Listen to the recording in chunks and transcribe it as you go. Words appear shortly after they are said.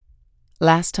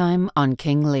Last time on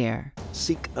King Lear.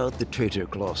 Seek out the traitor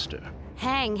Gloucester.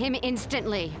 Hang him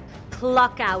instantly.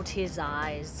 Pluck out his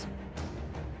eyes.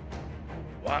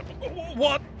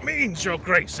 What means your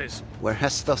graces? Where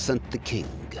hast thou sent the king?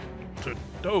 To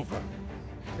Dover.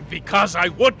 Because I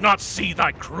would not see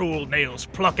thy cruel nails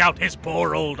pluck out his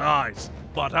poor old eyes.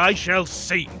 But I shall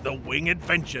see the winged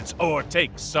vengeance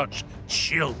o'ertake such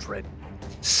children.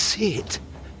 See it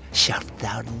shalt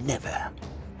thou never.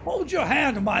 Hold your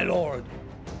hand, my lord.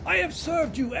 I have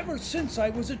served you ever since I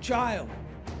was a child.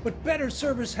 But better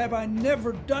service have I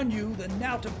never done you than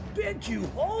now to bid you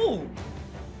hold.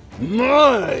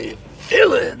 My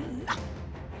villain!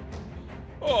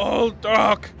 All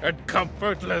dark and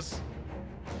comfortless.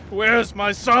 Where's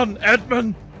my son,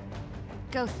 Edmund?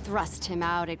 Go thrust him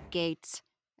out at gates,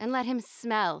 and let him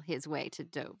smell his way to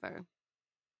Dover.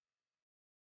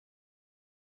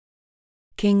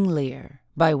 King Lear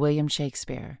by William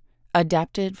Shakespeare.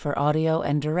 Adapted for audio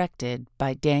and directed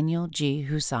by Daniel G.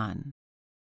 Husson.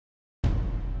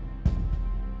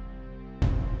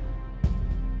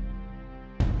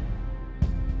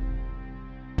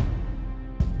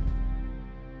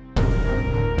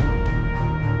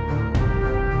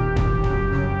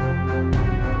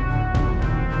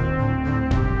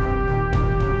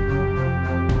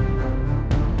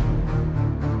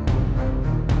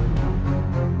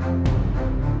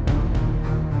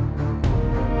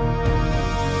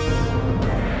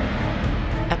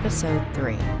 Episode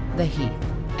 3. The Heath.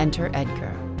 Enter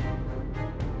Edgar.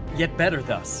 Yet better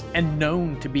thus, and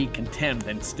known to be contemned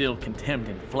and still contemned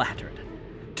and flattered.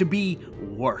 To be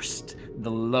worst, the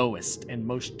lowest and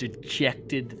most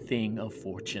dejected thing of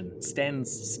fortune, stands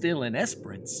still in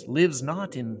esperance, lives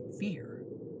not in fear.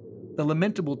 The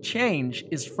lamentable change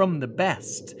is from the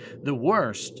best, the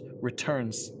worst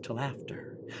returns to laughter.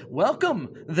 Welcome,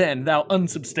 then, thou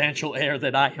unsubstantial air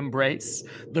that I embrace.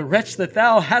 The wretch that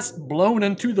thou hast blown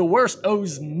unto the worst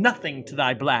owes nothing to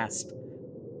thy blast.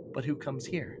 But who comes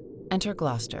here? Enter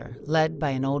Gloucester, led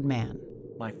by an old man.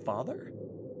 My father?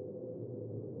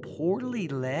 Poorly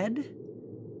led?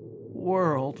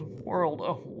 World,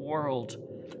 oh world.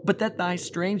 But that thy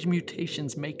strange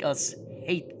mutations make us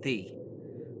hate thee.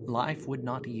 Life would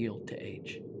not yield to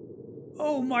age.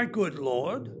 Oh, my good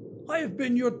lord. I have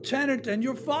been your tenant and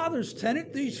your father's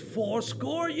tenant these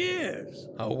 80 years.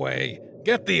 Away,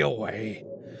 get thee away.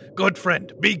 Good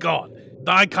friend, be gone.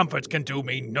 Thy comforts can do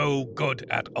me no good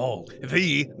at all.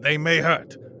 Thee they may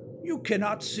hurt. You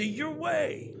cannot see your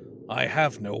way. I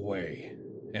have no way,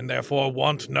 and therefore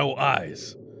want no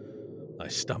eyes. I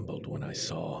stumbled when I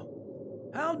saw.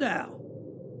 How now?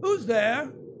 Who's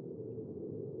there?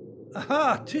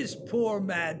 Aha, 'tis poor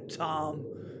mad Tom.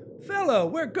 Fellow,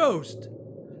 where ghost?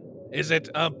 Is it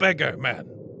a beggar, man?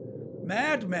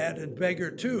 Madman and beggar,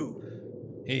 too.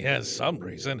 He has some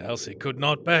reason, else he could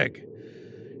not beg.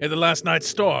 In the last night's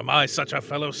storm, I such a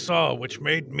fellow saw, which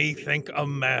made me think a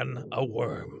man a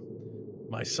worm.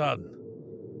 My son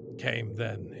came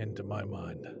then into my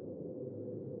mind,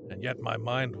 and yet my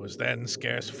mind was then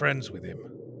scarce friends with him.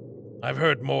 I've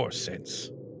heard more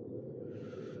since.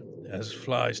 As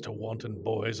flies to wanton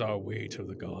boys are we to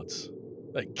the gods.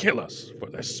 They kill us for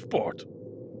their sport.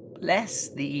 Bless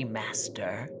thee,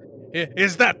 master.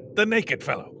 Is that the naked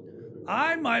fellow?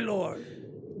 Aye, my lord.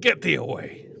 Get thee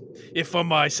away. If for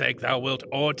my sake thou wilt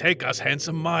o'ertake us hence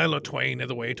a mile or twain in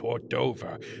the way toward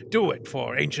Dover, do it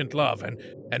for ancient love,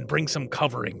 and bring some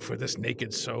covering for this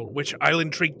naked soul, which I'll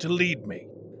entreat to lead me.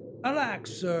 Alack,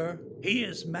 sir, he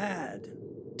is mad.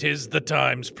 'Tis the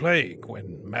time's plague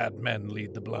when madmen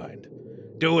lead the blind.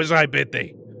 Do as I bid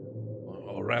thee,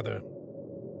 or rather,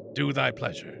 do thy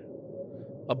pleasure.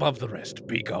 Above the rest,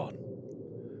 be gone.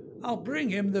 I'll bring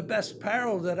him the best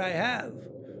apparel that I have.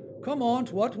 Come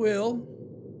on't what will.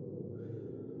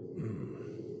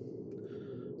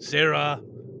 Sirrah,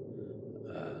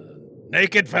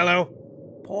 naked fellow.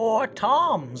 Poor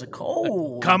Tom's a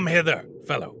cold. Come hither,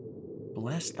 fellow.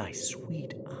 Bless thy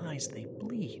sweet eyes, they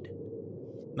bleed.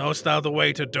 Knowst thou the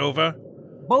way to Dover?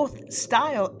 Both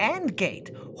stile and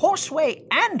gate, horseway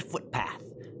and footpath.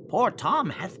 Poor Tom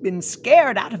hath been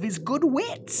scared out of his good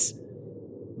wits.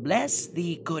 Bless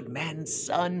thee, good man's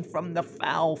son, from the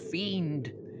foul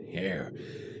fiend. Here,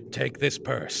 take this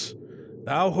purse.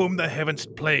 Thou whom the heaven's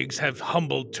plagues have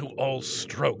humbled to all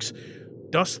strokes,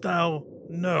 dost thou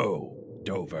know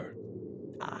Dover?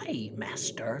 Aye,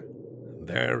 master.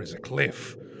 There is a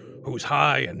cliff, whose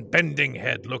high and bending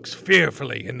head looks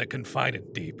fearfully in the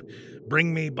confined deep.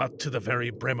 Bring me but to the very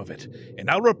brim of it, and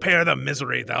I'll repair the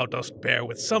misery thou dost bear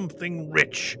with something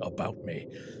rich about me.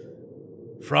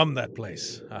 From that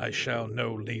place I shall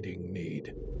no leading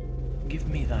need. Give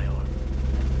me thy arm.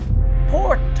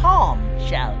 Poor Tom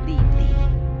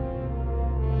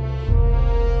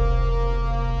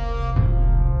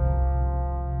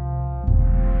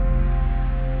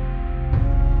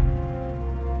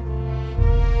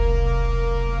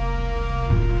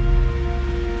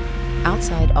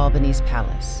Outside Albany's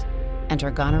palace,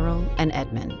 enter Goneril and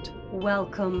Edmund.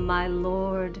 Welcome, my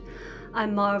lord. I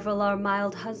marvel our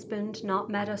mild husband not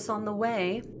met us on the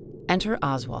way. Enter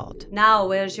Oswald. Now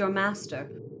where's your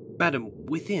master? Madam,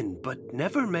 within, but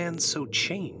never man so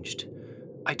changed.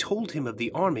 I told him of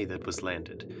the army that was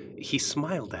landed. He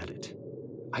smiled at it.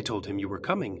 I told him you were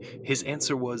coming. His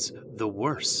answer was, the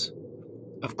worse.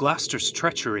 Of Gloucester's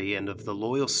treachery and of the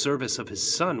loyal service of his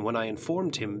son, when I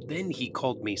informed him, then he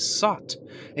called me sot,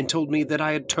 and told me that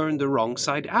I had turned the wrong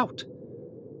side out.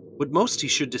 What most he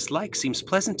should dislike seems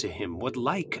pleasant to him, what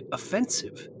like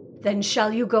offensive. Then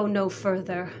shall you go no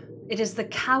further. It is the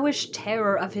cowish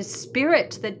terror of his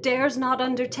spirit that dares not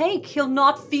undertake. He'll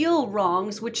not feel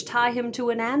wrongs which tie him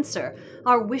to an answer.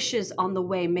 Our wishes on the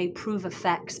way may prove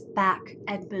effects. Back,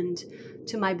 Edmund,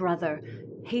 to my brother.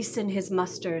 Hasten his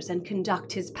musters and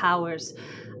conduct his powers.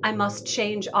 I must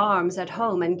change arms at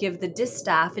home and give the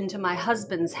distaff into my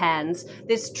husband's hands.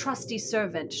 This trusty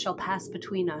servant shall pass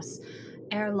between us.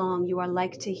 Ere long you are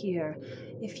like to hear,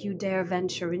 if you dare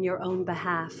venture in your own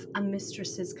behalf, a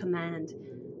mistress's command.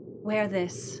 Wear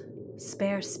this,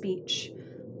 spare speech,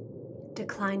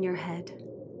 decline your head.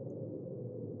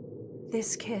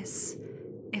 This kiss,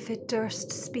 if it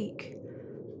durst speak,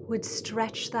 would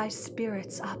stretch thy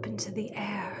spirits up into the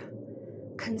air.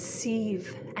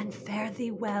 Conceive and fare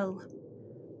thee well.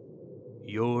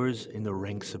 Yours in the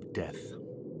ranks of death.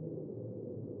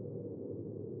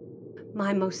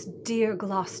 My most dear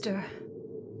Gloucester.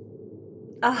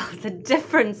 Ah, the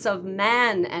difference of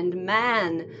man and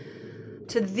man.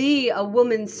 To thee a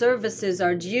woman's services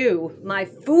are due. My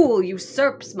fool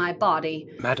usurps my body.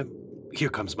 Madam, here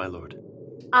comes my lord.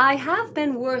 I have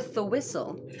been worth the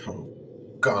whistle. Oh,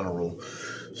 Goneril,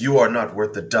 you are not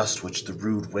worth the dust which the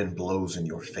rude wind blows in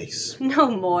your face. No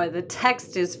more, the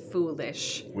text is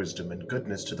foolish. Wisdom and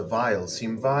goodness to the vile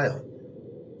seem vile.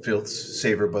 Filths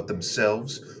savor but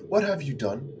themselves. What have you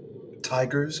done?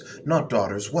 Tigers, not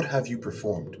daughters, what have you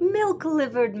performed?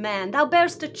 Milk-livered man, thou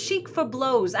bear'st a cheek for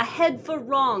blows, a head for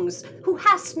wrongs, who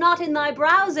hast not in thy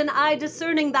brows an eye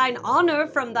discerning thine honor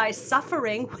from thy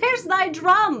suffering. Where's thy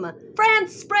drum?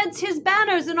 France spreads his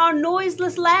banners in our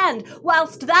noiseless land,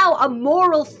 whilst thou, a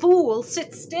moral fool,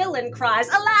 sits still and cries,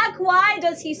 Alack, why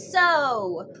does he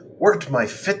so? Were't my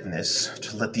fitness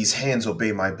to let these hands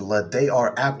obey my blood, they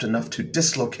are apt enough to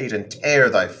dislocate and tear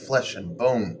thy flesh and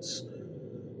bones.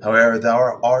 Howe'er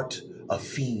thou art a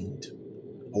fiend,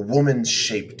 a woman's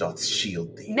shape doth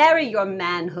shield thee. Marry your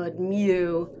manhood,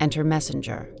 mew. Enter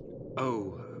messenger.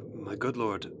 Oh, my good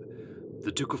lord,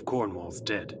 the Duke of Cornwall's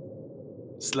dead,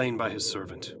 slain by his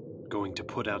servant, going to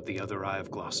put out the other eye of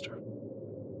Gloucester.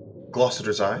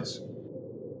 Gloucester's eyes?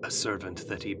 A servant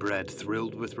that he bred,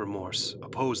 thrilled with remorse,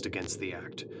 opposed against the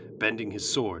act, bending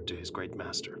his sword to his great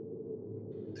master.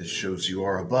 This shows you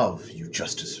are above, you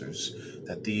justicers,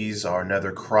 that these are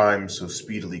nether crimes so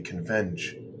speedily can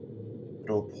venge.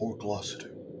 But oh, poor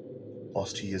Gloucester,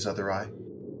 lost he his other eye?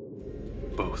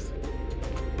 Both,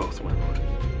 my lord.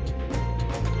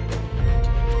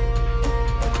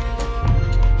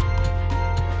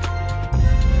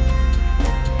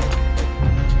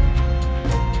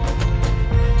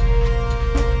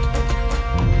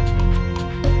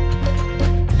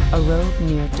 A road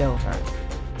near Dover.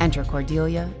 Enter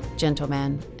Cordelia,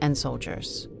 gentlemen, and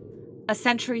soldiers. A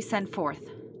sentry send forth.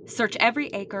 Search every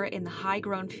acre in the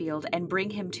high-grown field and bring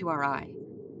him to our eye.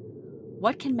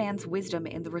 What can man's wisdom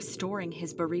in the restoring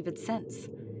his bereaved sense?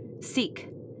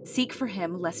 Seek for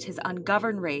him, lest his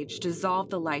ungoverned rage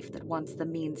dissolve the life that wants the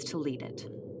means to lead it.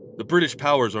 The British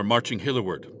powers are marching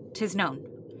hitherward. 'Tis known.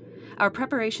 Our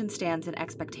preparation stands in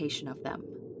expectation of them.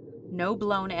 No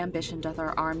blown ambition doth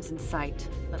our arms incite,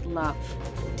 but love,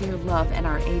 dear love, and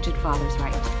our aged father's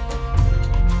right.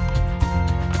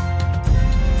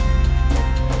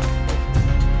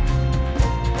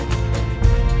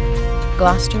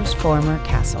 Gloucester's former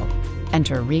castle.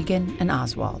 Enter Regan and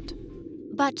Oswald.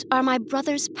 But are my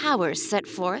brother's powers set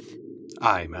forth?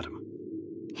 Aye, madam.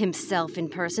 Himself in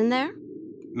person there?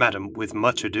 Madam, with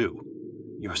much ado.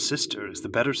 Your sister is the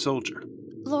better soldier.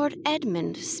 Lord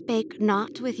Edmund spake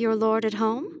not with your lord at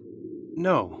home?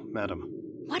 No, madam.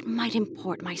 What might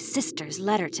import my sister's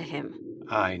letter to him?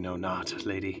 I know not,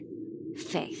 lady.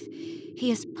 Faith, he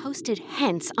is posted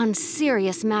hence on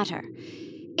serious matter.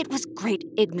 It was great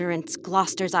ignorance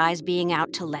Gloucester's eyes being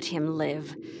out to let him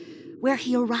live. Where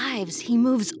he arrives, he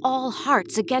moves all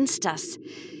hearts against us.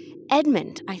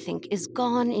 Edmund, I think, is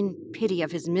gone in pity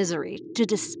of his misery to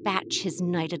dispatch his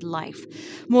nighted life.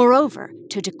 Moreover,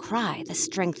 to decry the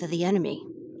strength of the enemy.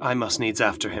 I must needs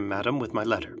after him, madam, with my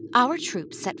letter. Our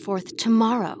troops set forth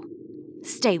tomorrow.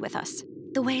 Stay with us.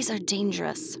 The ways are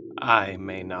dangerous. I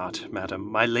may not,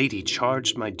 madam. My lady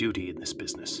charged my duty in this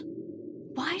business.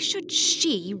 Why should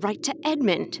she write to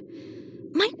Edmund?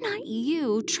 Might not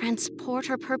you transport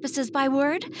her purposes by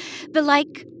word?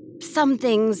 Belike some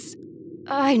things,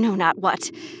 I know not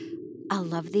what. I'll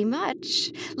love thee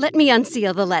much. Let me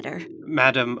unseal the letter.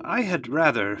 Madam, I had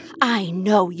rather... I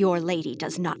know your lady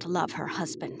does not love her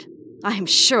husband. I am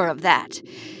sure of that.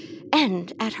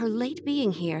 And at her late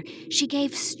being here, she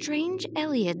gave strange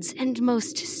Eliads and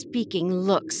most speaking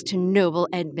looks to noble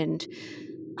Edmund.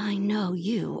 I know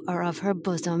you are of her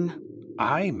bosom.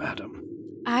 I, madam.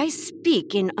 I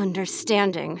speak in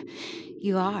understanding.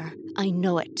 You are, I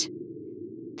know it.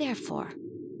 Therefore,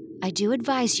 I do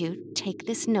advise you take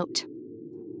this note.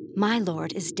 My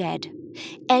lord is dead.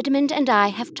 Edmund and I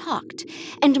have talked,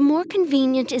 and more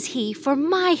convenient is he for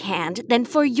my hand than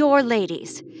for your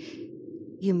lady's.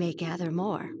 You may gather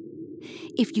more.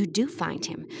 If you do find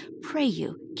him, pray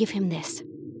you give him this.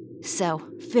 So,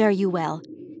 fare you well.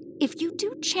 If you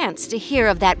do chance to hear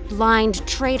of that blind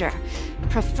traitor,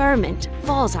 preferment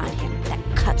falls on him that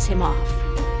cuts him off.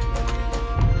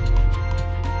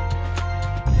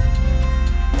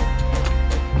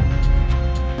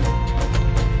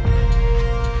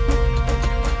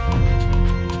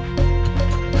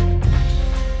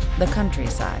 The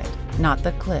countryside, not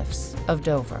the cliffs, of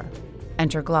Dover.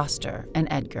 Enter Gloucester and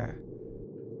Edgar.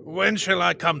 When shall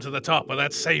I come to the top of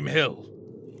that same hill?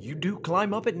 You do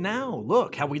climb up it now.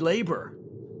 Look how we labor.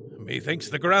 Methinks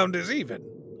the ground is even.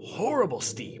 Horrible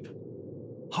steep.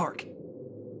 Hark.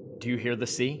 Do you hear the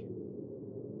sea?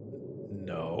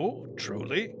 No,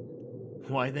 truly.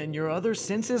 Why then your other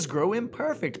senses grow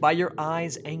imperfect by your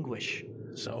eyes' anguish.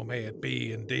 So may it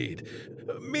be indeed.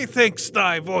 Methinks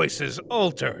thy voice is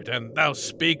altered, and thou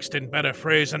speakst in better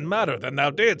phrase and matter than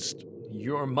thou didst.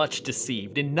 You're much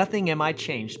deceived. In nothing am I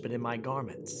changed but in my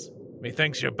garments.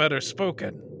 Methinks you're better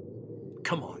spoken.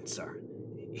 Come on, sir.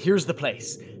 Here's the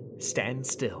place. Stand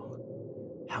still.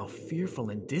 How fearful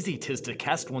and dizzy 'tis to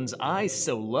cast one's eyes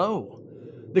so low.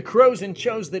 The crows and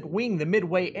chows that wing the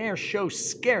midway air show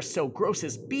scarce so gross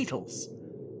as beetles.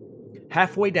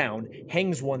 Halfway down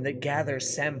hangs one that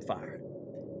gathers samphire.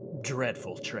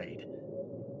 Dreadful trade.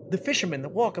 The fishermen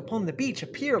that walk upon the beach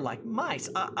appear like mice.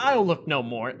 I'll look no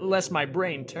more, lest my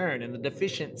brain turn and the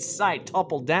deficient sight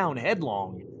topple down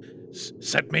headlong.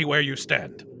 Set me where you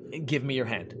stand. Give me your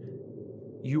hand.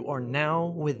 You are now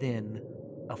within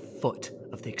a foot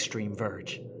of the extreme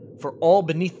verge. For all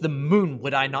beneath the moon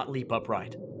would I not leap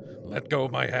upright. Let go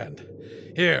my hand.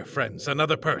 Here, friends,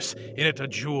 another purse. In it a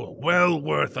jewel, well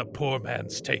worth a poor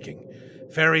man's taking.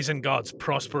 Fairies and gods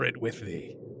prosper it with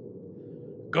thee.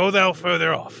 Go thou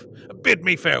further off. Bid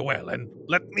me farewell, and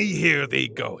let me hear thee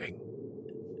going.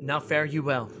 Now fare you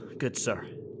well, good sir.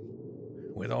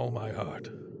 With all my heart.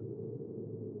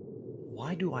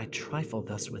 Why do I trifle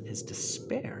thus with his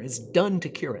despair? Is done to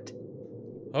cure it.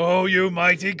 O you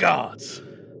mighty gods!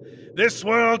 This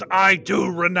world I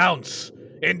do renounce,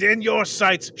 and in your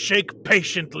sights shake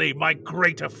patiently my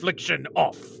great affliction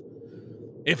off.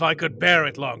 If I could bear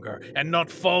it longer, and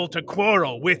not fall to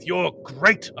quarrel with your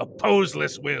great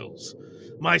opposeless wills,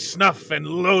 my snuff and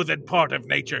loathed part of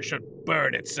nature should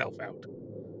burn itself out.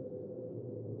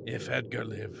 If Edgar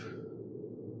live,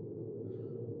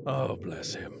 oh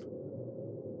bless him.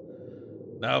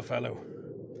 Now, fellow,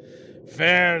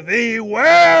 fare thee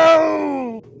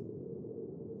well!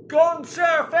 Gone,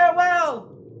 sir,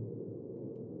 farewell!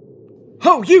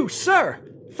 Ho, you, sir!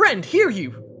 Friend, hear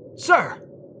you! Sir,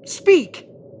 speak!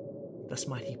 Thus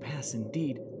might he pass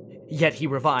indeed, yet he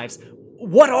revives.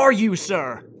 What are you,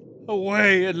 sir?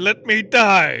 Away and let me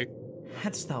die!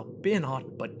 Hadst thou been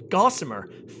aught but gossamer,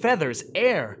 feathers,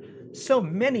 air, so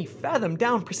many fathom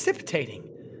down precipitating,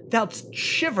 thou'dst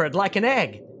shivered like an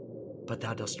egg. But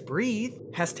thou dost breathe,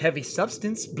 hast heavy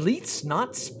substance, bleat'st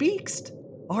not, speak'st,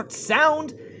 art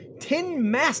sound. 10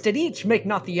 masted each make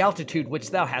not the altitude which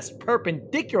thou hast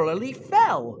perpendicularly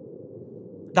fell.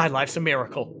 Thy life's a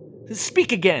miracle.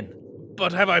 Speak again.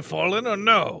 But have I fallen or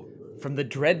no? From the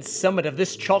dread summit of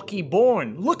this chalky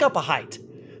bourne, look up a height.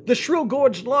 The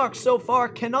shrill-gorged lark so far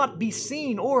cannot be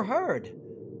seen or heard.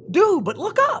 Do but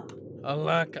look up.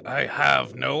 Alack, I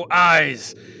have no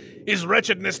eyes. Is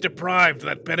wretchedness deprived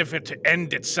that benefit to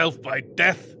end itself by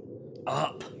death?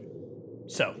 Up.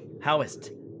 So, how is it?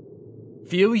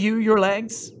 Feel you your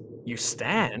legs? You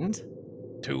stand?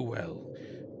 Too well,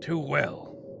 too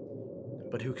well.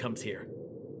 But who comes here?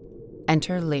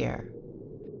 Enter Lear.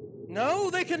 No,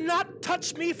 they cannot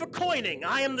touch me for coining.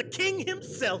 I am the king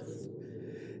himself.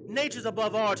 Nature's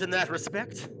above art in that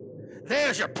respect.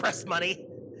 There's your press money.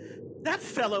 That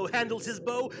fellow handles his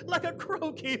bow like a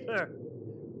crow keeper.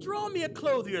 Draw me a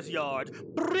clothier's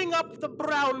yard. Bring up the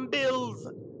brown bills.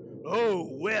 Oh,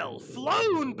 well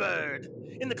flown, bird.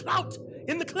 In the clout,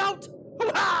 in the clout.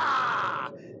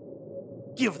 Hoo-ha!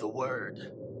 Give the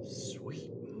word.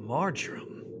 Sweet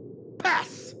marjoram.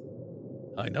 Pass.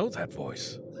 I know that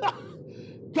voice.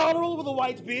 Goneril with a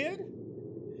white beard?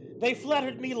 They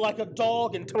flattered me like a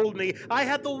dog and told me I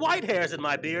had the white hairs in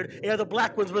my beard ere the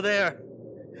black ones were there.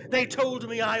 They told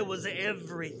me I was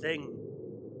everything.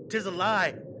 'Tis a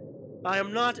lie. I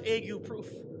am not ague-proof.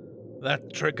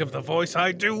 That trick of the voice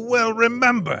I do well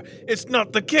remember. It's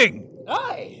not the king.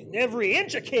 Aye, every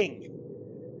inch a king.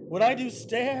 When I do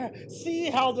stare, see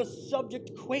how the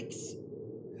subject quakes.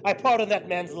 I pardon that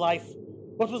man's life.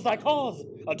 What was thy cause?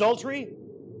 Adultery?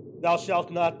 Thou shalt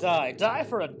not die. Die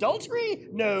for adultery?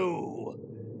 No.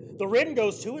 The wren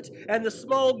goes to it, and the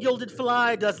small gilded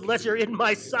fly does leisure in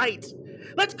my sight.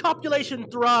 Let copulation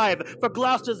thrive, for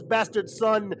Gloucester's bastard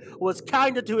son was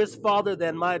kinder to his father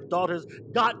than my daughters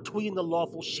got 'tween the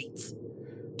lawful sheets.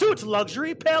 To its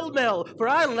luxury, pell-mell, for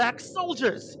I lack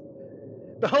soldiers.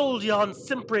 Behold yon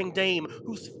simpering dame,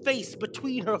 whose face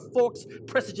between her forks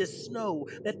presages snow,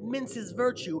 that minces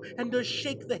virtue, and does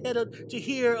shake the head to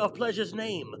hear of pleasure's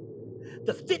name.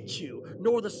 The fit you,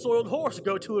 nor the soiled horse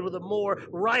go to it with a more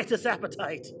riotous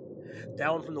appetite.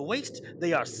 Down from the waist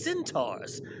they are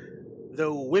centaurs,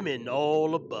 though women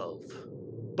all above.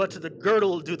 But to the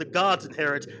girdle do the gods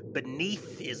inherit,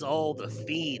 beneath is all the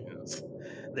fiends.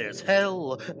 There's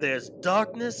hell, there's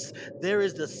darkness, there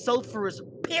is the sulphurous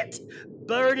pit,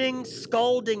 burning,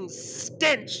 scalding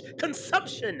stench,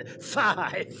 consumption,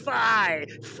 fie, fie,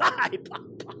 fie,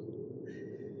 papa.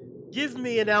 Give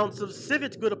me an ounce of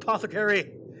civet, good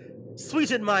apothecary.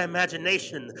 Sweeten my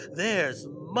imagination, there's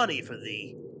money for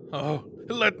thee. Oh,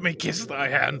 let me kiss thy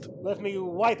hand. Let me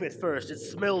wipe it first, it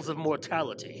smells of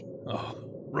mortality. Oh,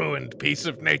 ruined piece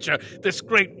of nature, this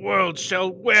great world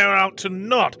shall wear out to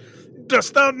naught.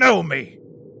 Dost thou know me?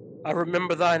 I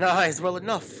remember thine eyes well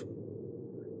enough.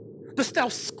 Dost thou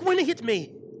squinting at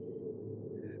me?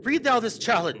 Read thou this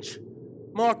challenge.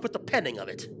 Mark with the penning of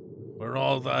it. Were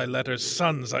all thy letters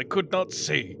suns I could not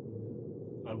see.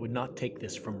 I would not take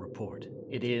this from report.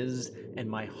 It is, and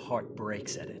my heart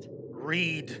breaks at it.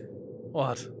 Read.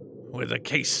 What? With a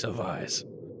case of eyes.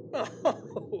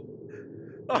 Oh,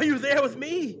 are you there with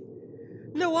me?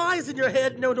 No eyes in your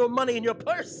head, no money in your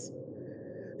purse.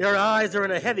 Your eyes are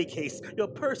in a heavy case, your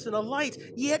purse in a light,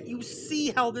 yet you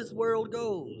see how this world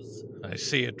goes. I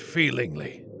see it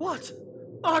feelingly. What?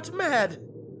 Art mad?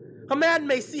 A man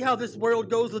may see how this world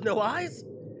goes with no eyes?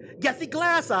 Get thee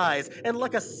glass eyes, and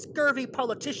like a scurvy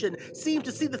politician, seem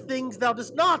to see the things thou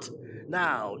dost not.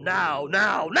 Now!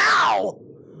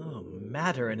 Oh,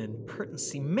 matter and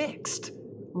impertinency mixed.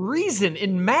 Reason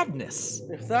in madness.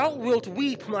 If thou wilt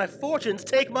weep my fortunes,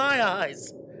 take my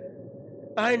eyes.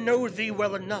 I know thee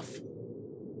well enough.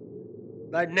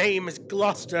 Thy name is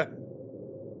Gloucester.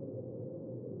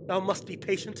 Thou must be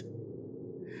patient.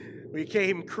 We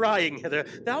came crying hither.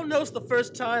 Thou know'st the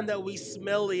first time that we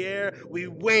smell the air, we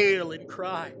wail and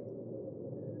cry.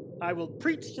 I will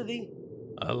preach to thee.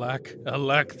 Alack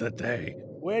the day.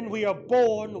 When we are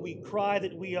born, we cry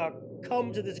that we are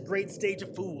come to this great stage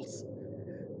of fools.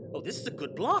 Oh, this is a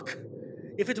good block.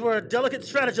 If it were a delicate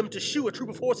stratagem to shoe a troop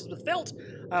of horses with felt,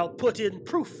 I'll put in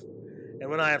proof. And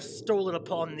when I have stolen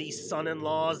upon these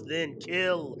son-in-laws, then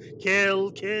kill.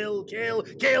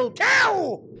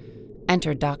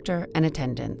 Enter doctor and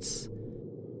attendants.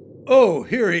 Oh,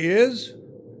 here he is.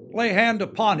 Lay hand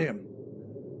upon him.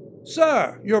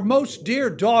 Sir, your most dear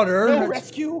daughter... No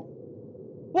rescue?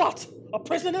 What, a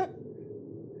prisoner?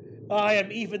 I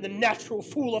am even the natural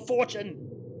fool of fortune.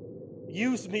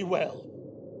 Use me well.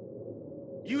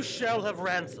 You shall have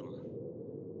ransom.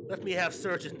 Let me have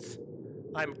surgeons.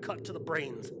 I'm cut to the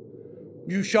brains.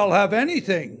 You shall have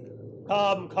anything.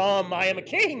 Come, I am a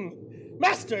king.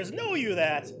 Masters, know you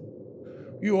that?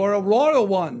 You are a royal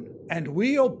one, and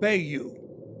we obey you.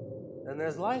 And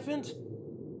there's life in't?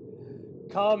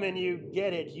 Come and you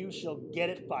get it. You shall get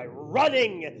it by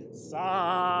running.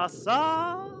 Sa.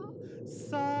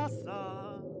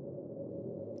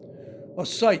 A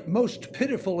sight most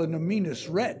pitiful in the meanest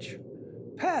wretch,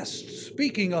 past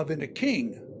speaking of in a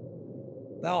king.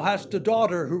 Thou hast a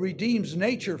daughter who redeems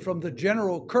nature from the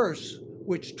general curse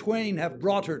which twain have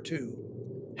brought her to.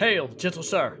 Hail, gentle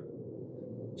sir.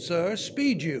 Sir,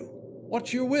 speed you.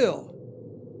 What's your will?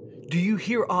 Do you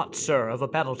hear aught, sir, of a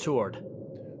battle toward?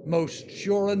 Most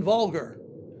sure and vulgar.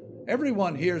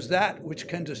 Everyone hears that which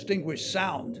can distinguish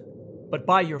sound. But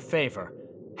by your favor,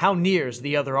 how near's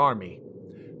the other army?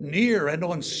 Near and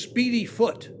on speedy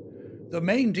foot. The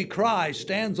main decry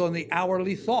stands on the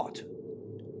hourly thought.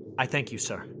 I thank you,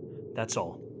 sir. That's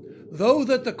all. Though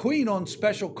that the Queen on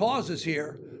special cause is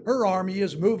here, her army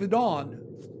is moving on.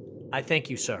 I thank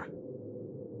you, sir.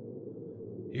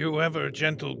 You ever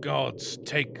gentle gods,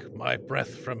 take my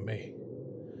breath from me.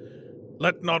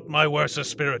 Let not my worser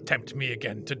spirit tempt me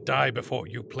again to die before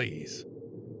you please.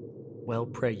 Well,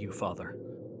 pray you, father.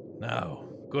 Now,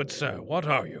 good sir, what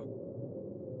are you?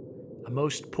 A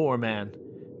most poor man,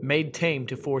 made tame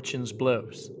to fortune's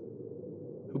blows,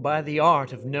 who by the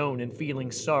art of known and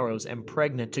feeling sorrows am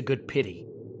pregnant to good pity.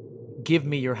 Give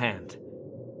me your hand.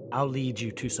 I'll lead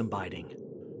you to some biding.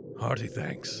 Hearty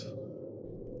thanks.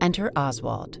 Enter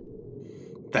Oswald.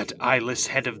 That eyeless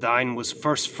head of thine was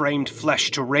first framed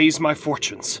flesh to raise my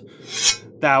fortunes.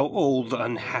 Thou old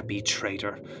unhappy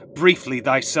traitor, briefly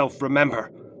thyself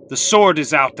remember. The sword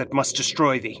is out that must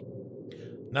destroy thee.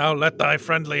 Now let thy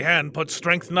friendly hand put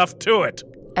strength enough to it.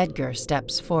 Edgar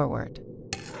steps forward.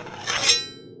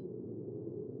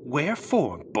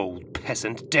 Wherefore, bold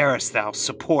peasant, darest thou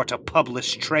support a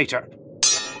published traitor?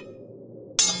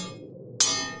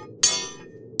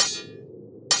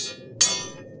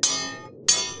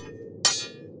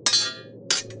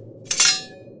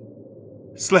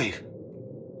 Slave,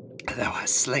 thou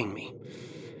hast slain me.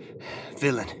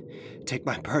 Villain, take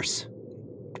my purse,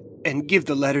 and give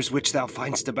the letters which thou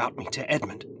find'st about me to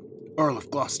Edmund, Earl of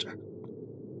Gloucester.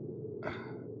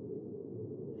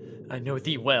 I know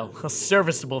thee well, a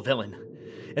serviceable villain,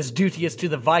 as duteous to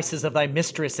the vices of thy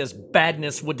mistress as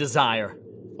badness would desire.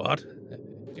 What?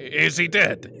 Is he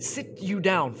dead? Sit you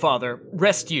down, father.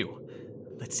 Rest you.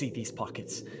 Let's see these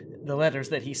pockets. The letters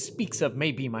that he speaks of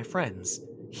may be my friend's.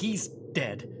 He's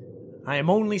dead. I am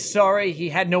only sorry he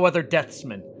had no other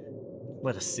deathsman.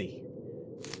 Let us see.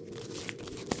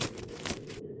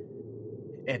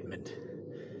 Edmund,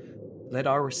 let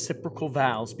our reciprocal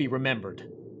vows be remembered.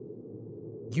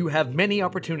 You have many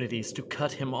opportunities to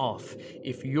cut him off.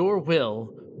 If your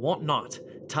will want not,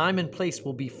 time and place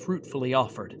will be fruitfully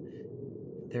offered.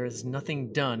 There is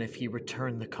nothing done if he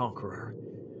return the conqueror.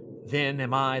 Then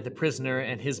am I the prisoner,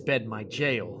 and his bed my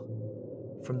jail.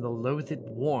 From the loathed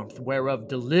warmth whereof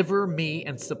deliver me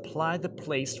and supply the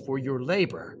place for your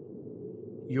labor.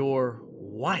 Your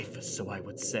wife, so I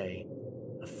would say,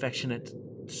 affectionate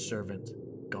servant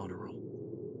Goneril.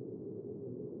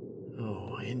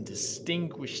 Oh,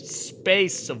 indistinguished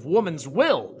space of woman's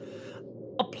will!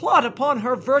 A plot upon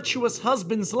her virtuous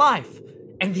husband's life,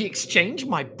 and the exchange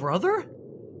my brother?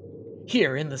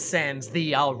 Here in the sands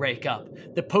thee I'll rake up,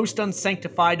 the post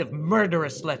unsanctified of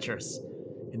murderous lechers,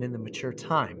 and in the mature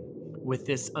time, with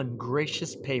this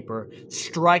ungracious paper,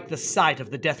 strike the sight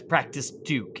of the death-practiced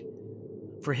duke.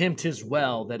 For him 'tis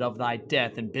well that of thy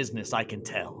death and business I can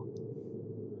tell.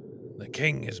 The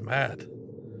king is mad.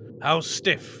 How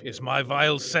stiff is my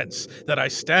vile sense that I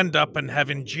stand up and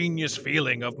have ingenious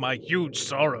feeling of my huge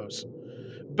sorrows.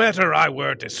 Better I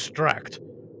were distract.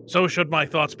 So should my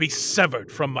thoughts be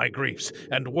severed from my griefs,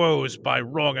 and woes by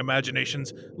wrong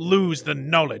imaginations lose the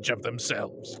knowledge of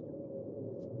themselves.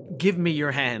 Give me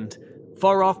your hand.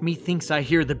 Far off methinks I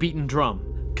hear the beaten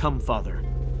drum. Come, father,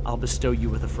 I'll bestow you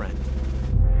with a friend.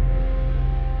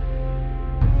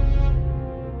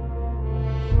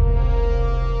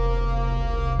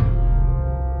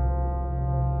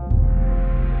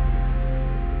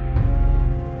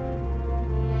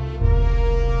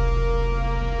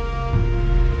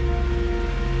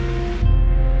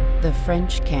 The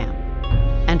French camp.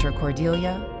 Enter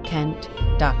Cordelia, Kent,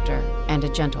 Doctor, and a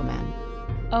gentleman.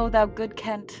 O thou good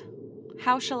Kent,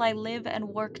 how shall I live and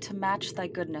work to match thy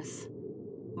goodness?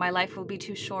 My life will be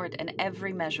too short, and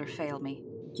every measure fail me.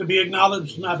 To be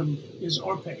acknowledged, madam, is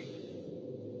o'erpaid.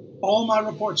 All my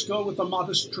reports go with the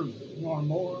modest truth, nor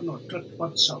more nor clip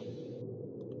but so.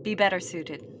 Be better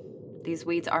suited. These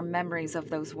weeds are memories of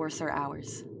those worser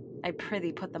hours. I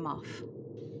prithee put them off.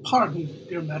 Pardon,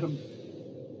 dear madam.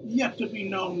 Yet to be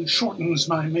known shortens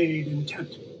my made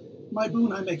intent. My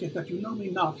boon I make it that you know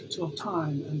me not till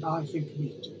time and I think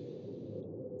meet.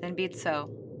 Then be it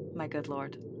so, my good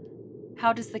lord.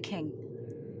 How does the king?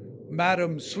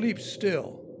 Madam sleeps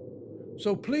still.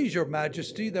 So please your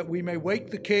majesty that we may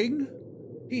wake the king.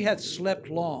 He hath slept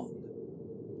long.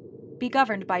 Be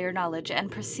governed by your knowledge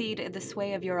and proceed in the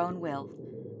sway of your own will.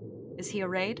 Is he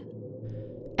arrayed?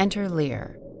 Enter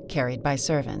Lear, carried by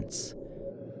servants.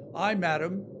 Aye,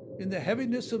 madam, in the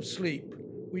heaviness of sleep,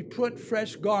 we put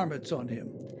fresh garments on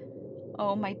him.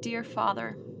 Oh, my dear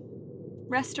father,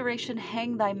 restoration,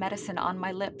 hang thy medicine on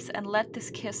my lips, and let this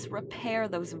kiss repair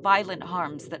those violent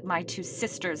harms that my two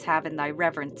sisters have in thy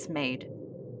reverence made.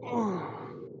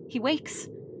 He wakes.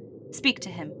 Speak to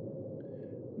him.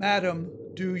 Madam,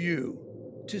 do you.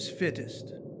 'Tis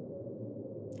fittest.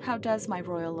 How does my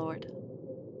royal lord?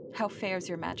 How fares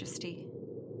your majesty?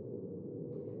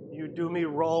 You do me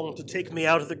wrong to take me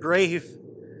out of the grave.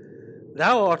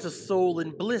 Thou art a soul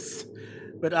in bliss,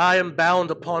 but I am bound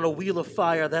upon a wheel of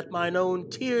fire that mine own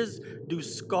tears do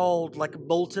scald like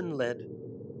molten lead.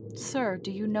 Sir,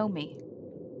 do you know me?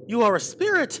 You are a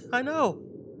spirit, I know.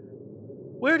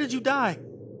 Where did you die?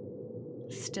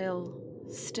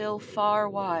 Still far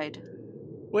wide.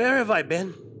 Where have I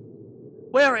been?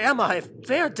 Where am I?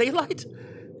 Fair daylight?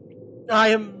 I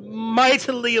am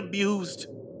mightily abused.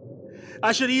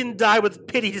 I should e'en die with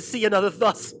pity to see another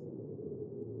thus.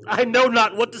 I know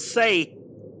not what to say.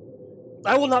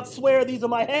 I will not swear these are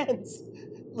my hands.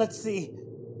 Let's see.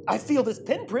 I feel this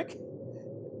pinprick.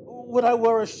 Would I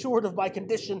were assured of my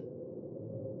condition.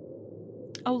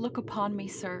 Oh, look upon me,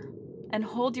 sir, and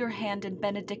hold your hand in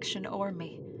benediction o'er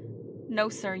me. No,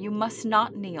 sir, you must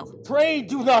not kneel. Pray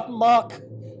do not mock.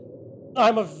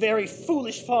 I'm a very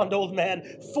foolish fond old man,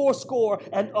 80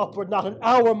 and upward, not an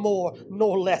hour more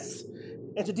nor less.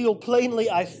 And to deal plainly,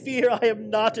 I fear I am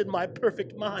not in my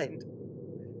perfect mind.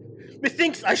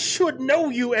 Methinks I should know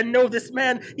you and know this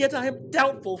man, yet I am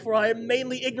doubtful, for I am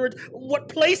mainly ignorant what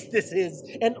place this is,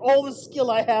 and all the skill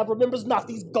I have remembers not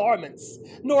these garments,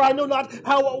 nor I know not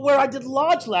where I did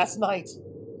lodge last night.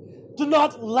 Do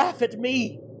not laugh at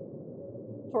me,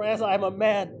 for as I am a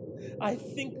man, I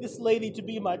think this lady to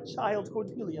be my child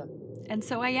Cordelia. And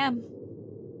so I am.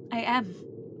 I am.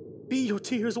 Be your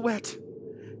tears wet?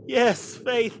 Yes,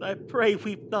 faith, I pray,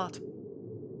 weep not.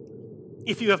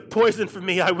 If you have poison for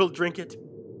me, I will drink it.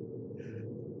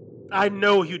 I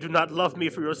know you do not love me,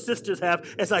 for your sisters have,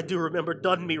 as I do remember,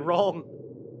 done me wrong.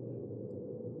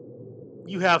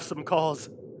 You have some cause.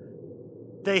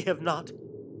 They have not.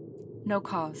 No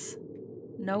cause.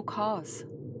 No cause.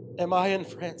 Am I in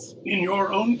France? In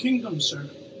your own kingdom, sir.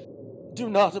 Do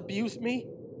not abuse me.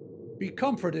 Be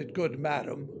comforted, good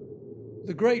madam.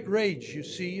 The great rage you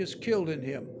see is killed in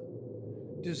him.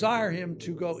 Desire him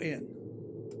to go in.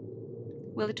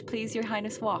 Will it please your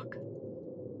highness walk?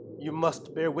 You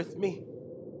must bear with me.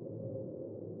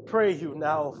 Pray you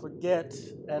now forget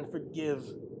and forgive.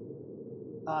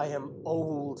 I am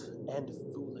old and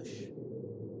foolish.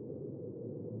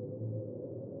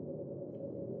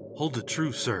 Hold it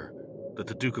true, sir, that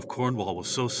the Duke of Cornwall was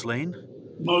so slain?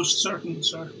 Most certain,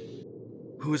 sir.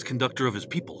 Who is conductor of his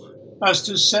people? As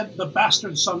 'tis said, the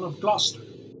bastard son of Gloucester.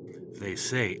 They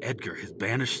say Edgar, his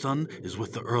banished son, is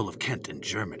with the Earl of Kent in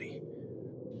Germany.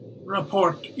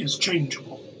 Report is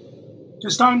changeable.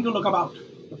 'Tis time to look about.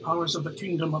 The powers of the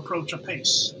kingdom approach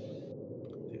apace.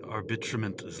 The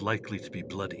arbitrament is likely to be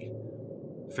bloody.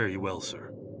 Fare you well,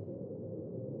 sir.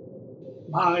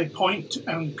 My point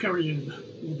and period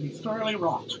will be thoroughly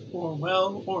wrought, or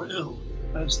well or ill,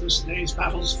 as this day's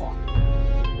battles fought.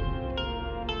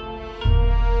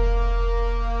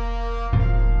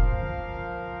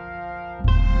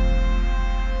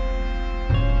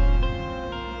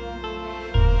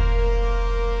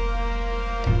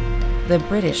 The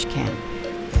British camp.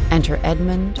 Enter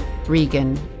Edmund,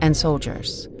 Regan, and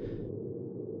soldiers.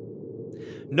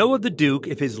 Know of the Duke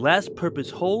if his last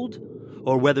purpose hold,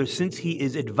 or whether since he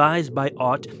is advised by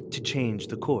aught to change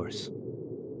the course.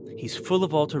 He's full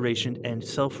of alteration and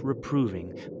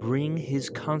self-reproving, bring his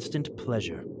constant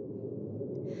pleasure.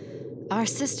 Our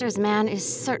sister's man is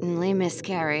certainly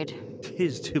miscarried.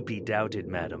 'Tis to be doubted,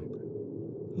 madam.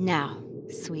 Now,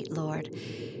 sweet lord,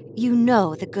 you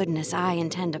know the goodness I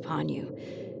intend upon you.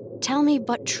 Tell me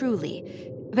but truly,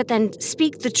 but then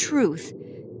speak the truth.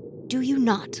 Do you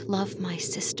not love my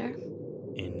sister?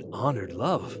 In honored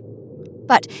love.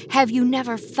 But have you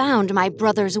never found my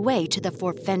brother's way to the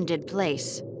forfended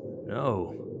place?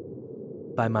 No.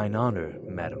 By mine honor,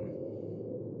 madam.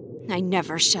 I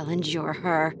never shall endure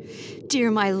her. Dear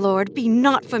my lord, be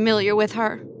not familiar with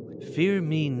her. Fear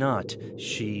me not,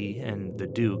 she and the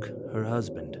Duke, her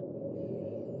husband.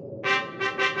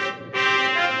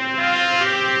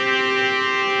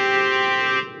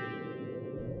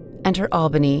 Enter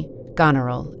Albany,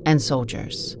 Goneril, and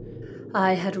soldiers.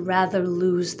 I had rather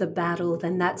lose the battle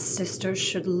than that sister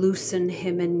should loosen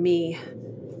him and me.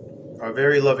 Our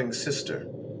very loving sister,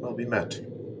 well be met.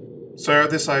 Sir,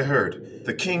 this I heard.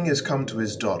 The king is come to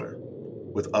his daughter,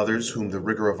 with others whom the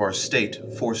rigor of our state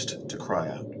forced to cry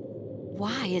out.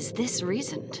 Why is this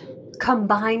reasoned?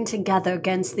 Combine together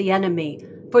against the enemy,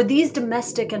 for these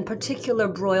domestic and particular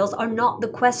broils are not the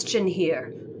question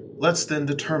here. Let's then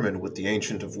determine with the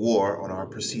Ancient of War on our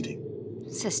proceeding.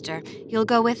 Sister, you'll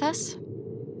go with us?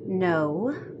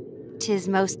 No. 'Tis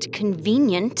most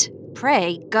convenient.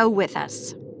 Pray, go with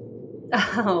us.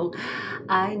 Oh,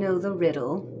 I know the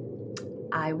riddle.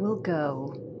 I will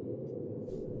go.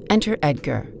 Enter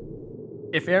Edgar.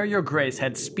 If e'er your grace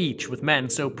had speech with men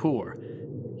so poor,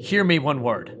 hear me one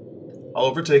word. I'll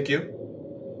overtake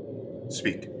you.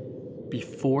 Speak.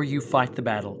 Before you fight the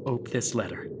battle, ope this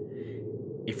letter.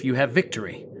 If you have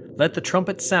victory, let the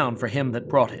trumpet sound for him that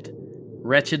brought it.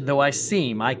 Wretched though I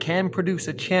seem, I can produce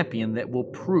a champion that will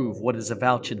prove what is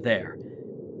avouched there.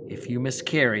 If you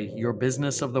miscarry, your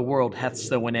business of the world hath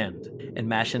so an end, and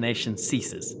machination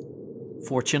ceases.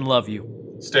 Fortune love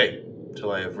you. Stay,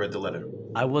 till I have read the letter.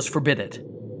 I was forbid it.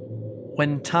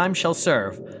 When time shall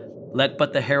serve, let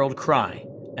but the herald cry,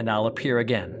 and I'll appear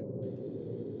again.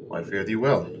 I fear thee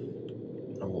well.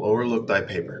 I will overlook thy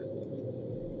paper.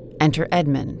 Enter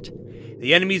Edmund.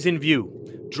 The enemy's in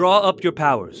view. Draw up your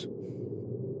powers.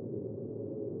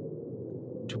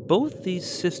 To both these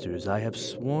sisters I have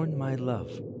sworn my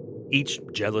love, each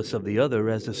jealous of the other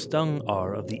as the stung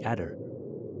are of the adder.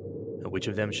 Which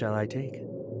of them shall I take?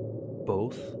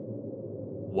 Both?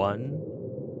 One?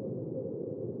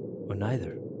 Or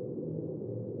neither?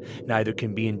 Neither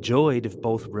can be enjoyed if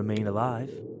both remain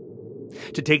alive.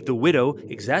 To take the widow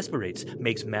exasperates,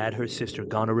 makes mad her sister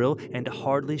Goneril, and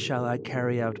hardly shall I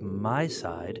carry out my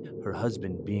side, her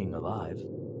husband being alive.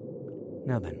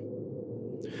 Now then,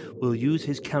 we'll use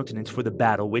his countenance for the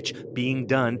battle, which, being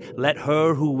done, let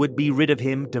her who would be rid of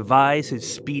him devise his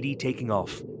speedy taking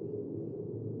off.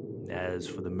 As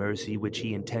for the mercy which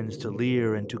he intends to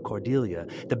Lear and to Cordelia,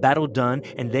 the battle done,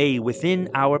 and they within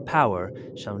our power,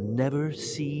 shall never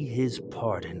see his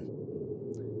pardon.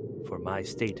 For my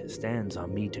state stands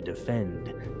on me to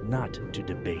defend, not to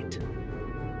debate.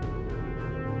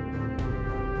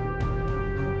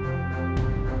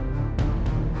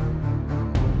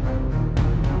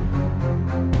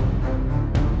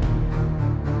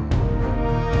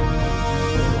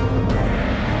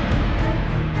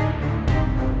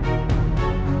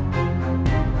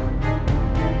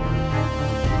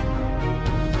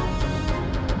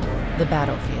 The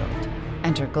battlefield.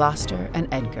 Enter Gloucester and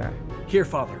Edgar. Here,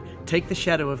 Father, take the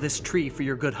shadow of this tree for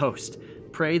your good host.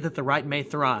 Pray that the right may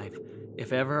thrive.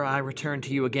 If ever I return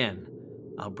to you again,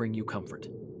 I'll bring you comfort.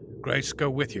 Grace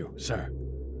go with you, sir.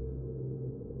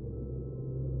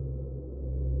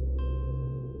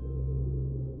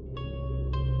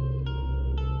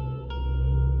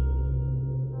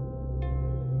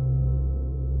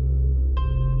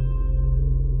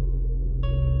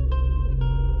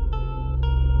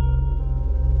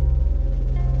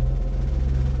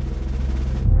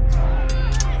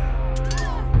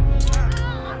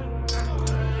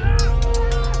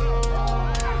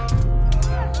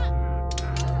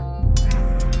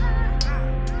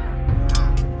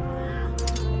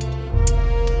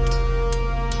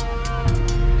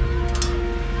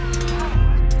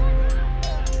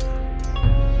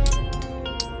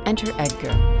 Enter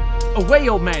Edgar. Away,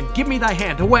 old man, give me thy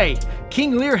hand, away!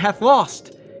 King Lear hath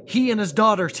lost, he and his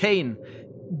daughter ta'en.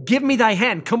 Give me thy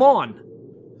hand, come on!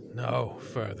 No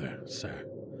further, sir.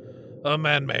 A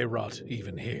man may rot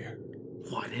even here.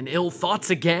 What, in ill thoughts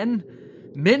again?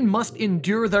 Men must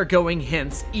endure their going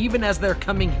hence, even as their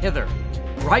coming hither.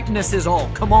 Ripeness is all,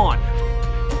 come on!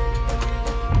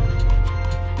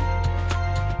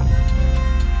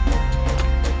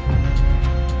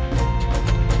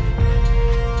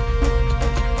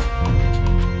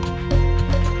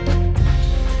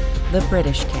 The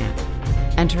British camp.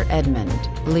 Enter Edmund,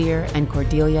 Lear, and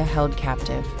Cordelia held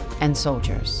captive, and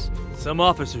soldiers. Some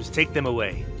officers take them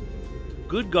away.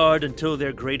 Good guard until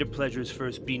their greater pleasures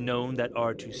first be known that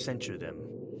are to censure them.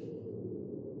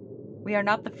 We are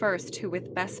not the first who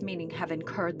with best meaning have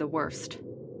incurred the worst.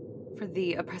 For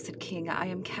thee, oppressed king, I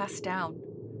am cast down.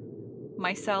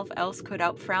 Myself else could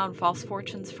outfrown false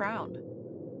fortune's frown.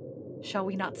 Shall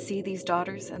we not see these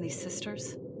daughters and these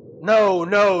sisters? No,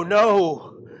 no, no!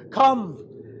 Come,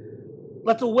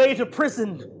 let's away to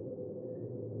prison.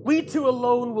 We two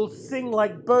alone will sing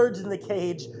like birds in the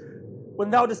cage.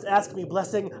 When thou dost ask me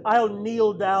blessing, I'll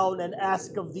kneel down and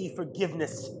ask of thee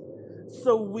forgiveness.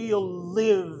 So we'll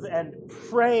live and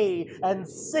pray and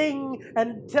sing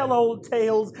and tell old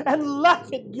tales and laugh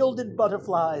at gilded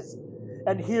butterflies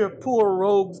and hear poor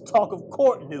rogues talk of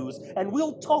court news, and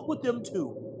we'll talk with them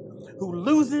too. Who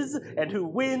loses and who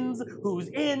wins, who's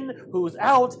in, who's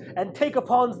out, and take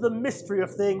upon the mystery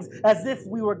of things as if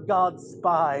we were God's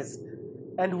spies.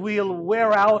 And we'll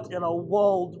wear out in a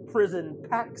walled prison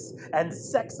packs and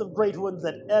sects of great ones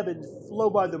that ebb and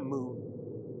flow by the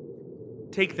moon.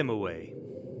 Take them away.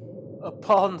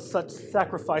 Upon such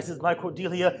sacrifices, my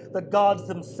Cordelia, the gods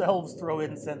themselves throw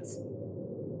incense.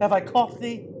 Have I caught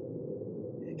thee?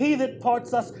 He that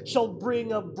parts us shall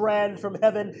bring a brand from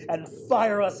heaven and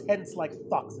fire us hence like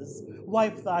foxes.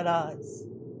 Wipe thine eyes.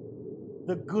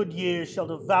 The good years shall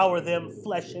devour them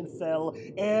flesh and fell,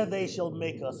 ere they shall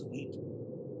make us weep.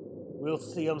 We'll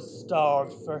see 'em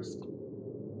starved first.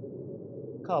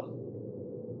 Come.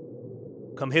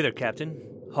 Come hither, captain.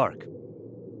 Hark.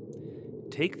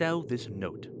 Take thou this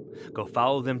note. Go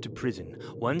follow them to prison.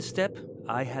 One step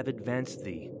I have advanced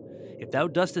thee. If thou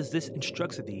dost as this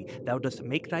instructs thee, thou dost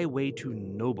make thy way to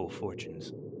noble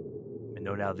fortunes. And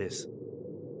know now this,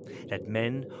 that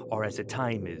men are as the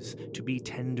time is. To be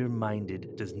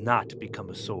tender-minded does not become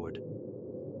a sword.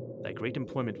 Thy great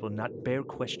employment will not bear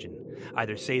question.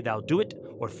 Either say thou do it,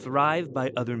 or thrive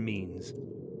by other means.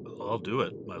 I'll do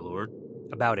it, my lord.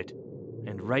 About it,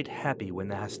 and right happy when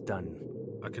thou hast done.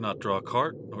 I cannot draw a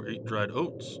cart, nor eat dried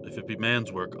oats. If it be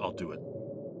man's work, I'll do it.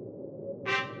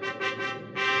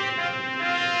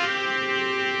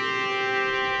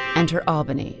 Enter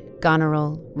Albany,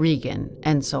 Goneril, Regan,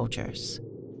 and soldiers.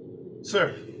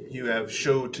 Sir, you have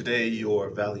showed today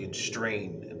your valiant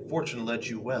strain, and fortune led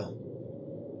you well.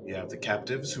 You have the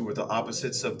captives who were the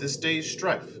opposites of this day's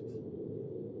strife.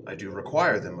 I do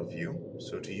require them of you,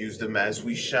 so to use them as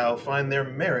we shall find their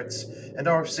merits, and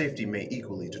our safety may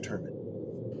equally determine.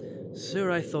 Sir,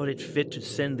 I thought it fit to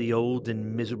send the old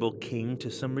and miserable king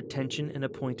to some retention and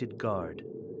appointed guard,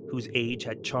 whose age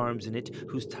had charms in it,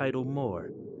 whose title more,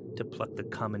 to pluck the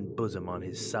common bosom on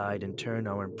his side and turn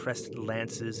our impressed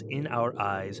lances in our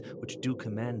eyes which do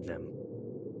command them.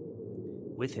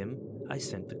 With him I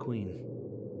sent the queen.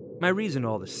 My reason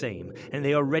all the same, and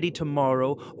they are ready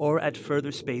tomorrow or at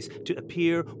further space to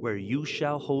appear where you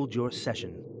shall hold your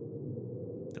session.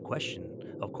 The question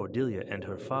of Cordelia and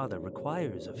her father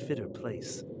requires a fitter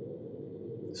place.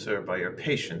 Sir, by your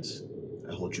patience,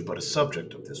 I hold you but a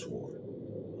subject of this war,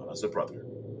 not as a brother.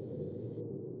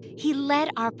 He led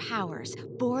our powers,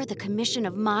 bore the commission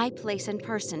of my place and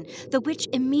person, the which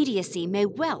immediacy may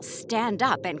well stand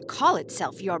up and call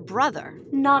itself your brother.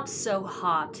 Not so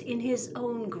hot. In his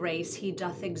own grace he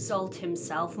doth exalt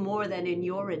himself more than in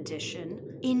your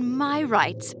edition. In my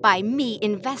rights, by me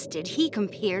invested, he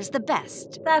compeers the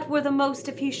best. That were the most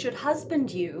if he should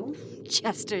husband you.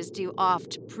 Jesters do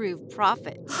oft prove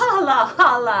prophets. Holla,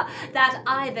 holla! That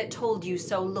eye that told you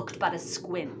so looked but a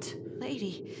squint.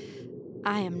 Lady,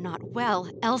 I am not well,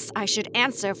 else I should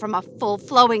answer from a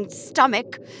full-flowing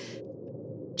stomach.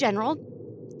 General,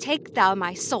 take thou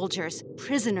my soldiers,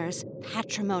 prisoners,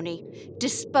 patrimony.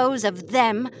 Dispose of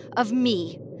them, of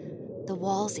me. The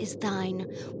walls is thine.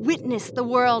 Witness the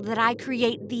world that I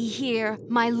create thee here,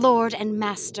 my lord and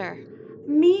master.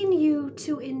 Mean you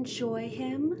to enjoy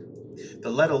him? The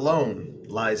let alone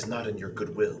lies not in your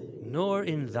goodwill. Nor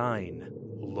in thine,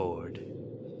 lord.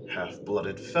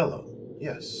 Half-blooded fellow,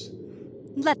 yes.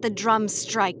 Let the drums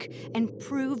strike, and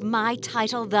prove my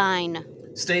title thine.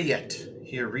 Stay yet,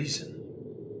 hear reason.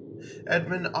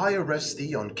 Edmund, I arrest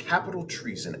thee on capital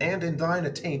treason, and in thine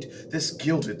attaint this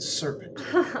gilded serpent.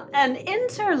 An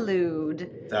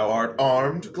interlude. Thou art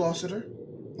armed, Gloucester?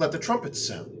 Let the trumpets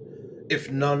sound.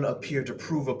 If none appear to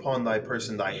prove upon thy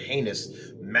person thy heinous,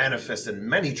 manifest and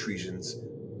many treasons,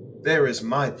 there is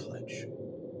my pledge.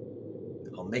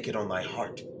 I'll make it on thy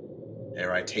heart.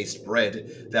 Ere I taste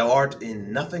bread, thou art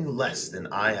in nothing less than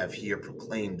I have here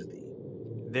proclaimed thee.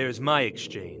 There's my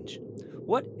exchange.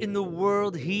 What in the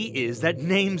world he is that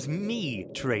names me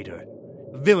traitor?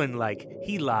 Villain-like,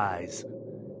 he lies.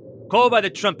 Call by the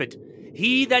trumpet,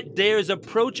 he that dares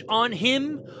approach on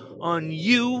him, on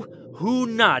you, who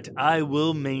not, I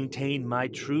will maintain my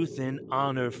truth and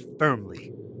honor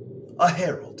firmly. A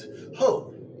herald,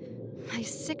 ho! My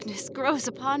sickness grows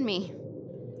upon me.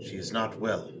 She is not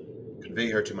well.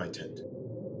 Convey her to my tent.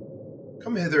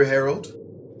 Come hither, herald.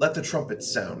 Let the trumpet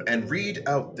sound, and read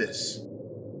out this.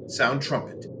 Sound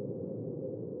trumpet.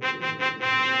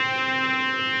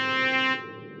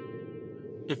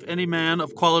 If any man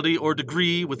of quality or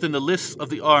degree within the lists of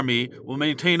the army will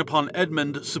maintain upon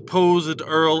Edmund, supposed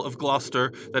Earl of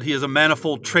Gloucester, that he is a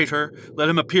manifold traitor, let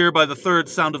him appear by the third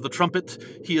sound of the trumpet.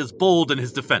 He is bold in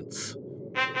his defense.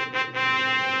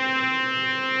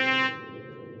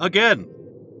 Again.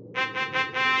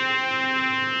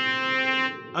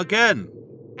 Again.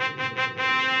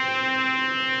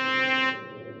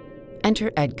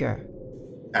 Enter Edgar.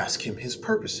 Ask him his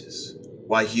purposes,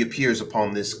 why he appears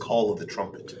upon this call of the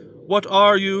trumpet. What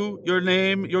are you, your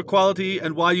name, your quality,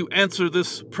 and why you answer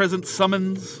this present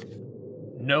summons?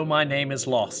 Know my name is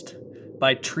lost,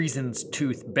 by treason's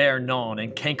tooth bare gnawn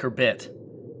and canker bit.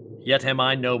 Yet am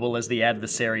I noble as the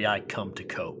adversary I come to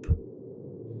cope.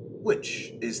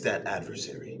 Which is that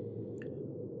adversary?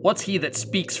 What's he that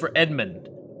speaks for Edmund,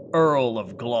 Earl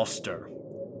of Gloucester?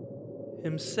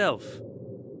 Himself.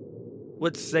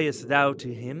 What sayest thou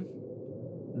to him?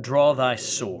 draw thy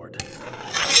sword,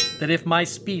 that if my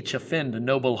speech offend a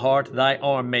noble heart, thy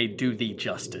arm may do thee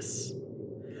justice.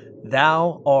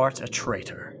 Thou art a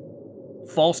traitor,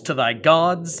 false to thy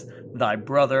gods, thy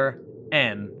brother,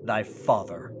 and thy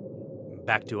father.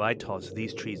 Back do I toss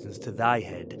these treasons to thy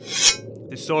head.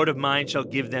 The sword of mine shall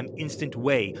give them instant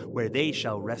way, where they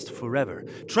shall rest forever.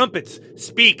 Trumpets,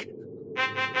 speak!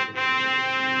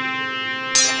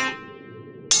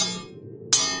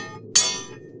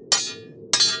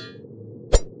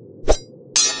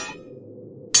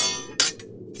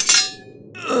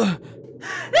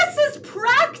 This is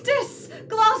practice,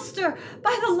 Gloucester!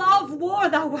 By the law of war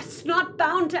thou wast not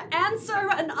bound to answer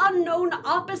an unknown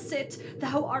opposite.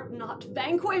 Thou art not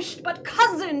vanquished, but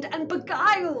cozened and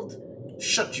beguiled.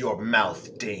 Shut your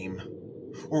mouth, dame,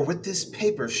 or with this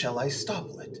paper shall I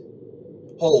stopple it.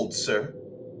 Hold, sir.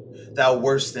 Thou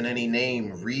worse than any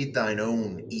name, read thine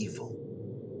own evil.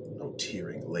 No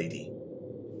tearing, lady.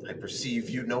 I perceive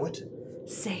you know it.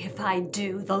 Say if I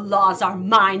do, the laws are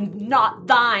mine, not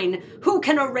thine. Who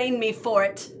can arraign me for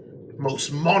it?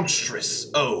 Most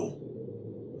monstrous, oh.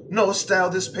 Knowest thou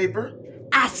this paper?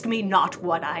 Ask me not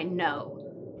what I know.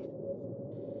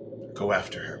 Go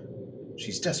after her.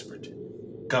 She's desperate.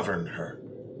 Govern her.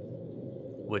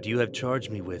 What you have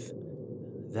charged me with,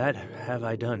 that have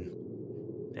I done,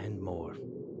 and more,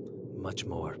 much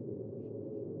more.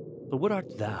 But what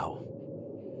art thou?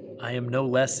 I am no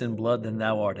less in blood than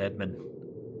thou art, Edmund.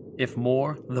 If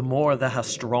more, the more thou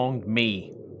hast wronged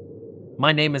me.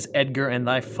 My name is Edgar, and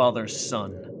thy father's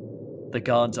son. The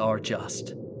gods are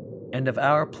just, and of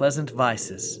our pleasant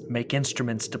vices make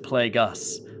instruments to plague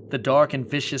us. The dark and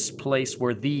vicious place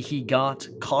where thee he got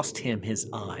cost him his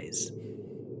eyes.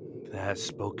 Thou hast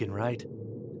spoken right.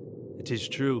 It is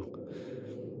true.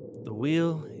 The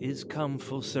wheel is come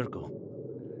full circle.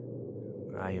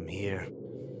 I am here.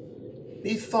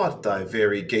 Methought thy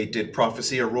very gait did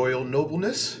prophesy a royal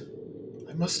nobleness.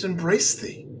 I must embrace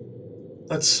thee.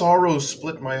 Let sorrow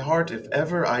split my heart if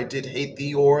ever I did hate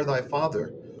thee or thy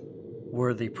father.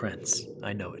 Worthy prince,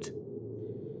 I know it.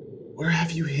 Where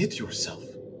have you hid yourself?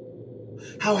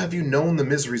 How have you known the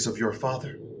miseries of your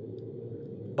father?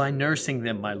 By nursing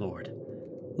them, my lord.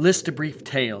 List a brief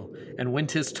tale, and when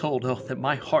 'tis told, oh, that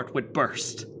my heart would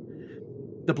burst.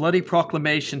 The bloody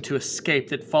proclamation to escape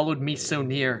that followed me so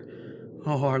near,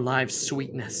 oh, our lives'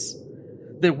 sweetness.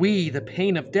 That we, the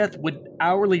pain of death, would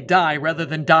hourly die rather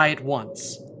than die at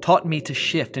once, taught me to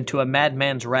shift into a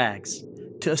madman's rags,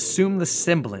 to assume the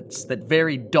semblance that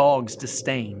very dogs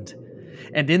disdained,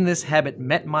 and in this habit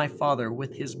met my father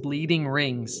with his bleeding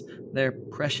rings, their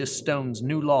precious stones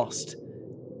new lost,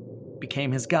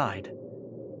 became his guide,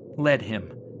 led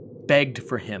him, begged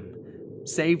for him,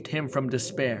 saved him from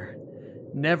despair,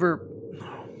 never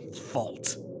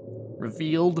fault,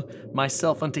 revealed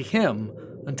myself unto him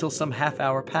until some half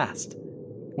hour passed,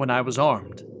 when I was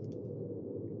armed.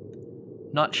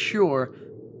 Not sure,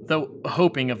 though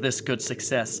hoping of this good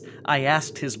success, I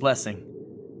asked his blessing,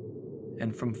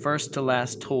 and from first to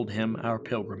last told him our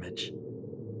pilgrimage.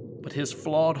 But his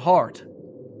flawed heart,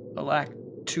 alack,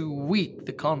 too weak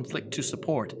the conflict to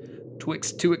support,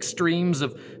 twixt two extremes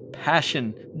of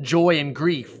passion, joy, and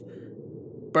grief,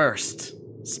 burst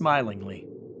smilingly.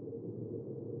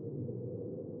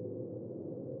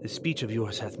 The speech of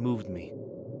yours hath moved me,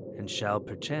 and shall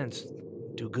perchance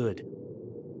do good.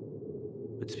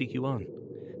 But speak you on.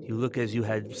 You look as you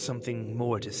had something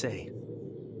more to say.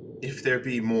 If there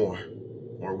be more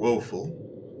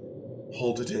woeful,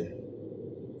 hold it in,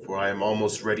 for I am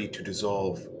almost ready to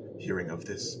dissolve hearing of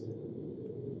this.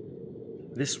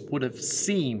 This would have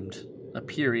seemed a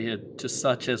period to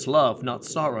such as love, not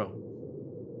sorrow,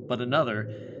 but another,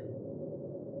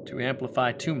 to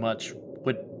amplify too much,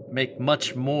 would make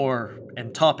much more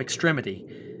and top extremity.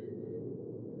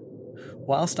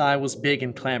 Whilst I was big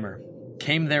in clamor,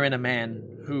 came therein a man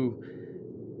who,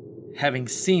 having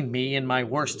seen me in my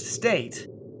worst state,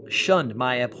 shunned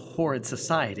my abhorred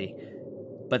society,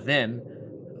 but then,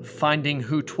 finding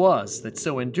who 'twas that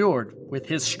so endured, with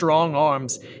his strong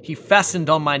arms he fastened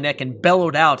on my neck and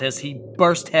bellowed out as he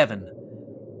burst heaven.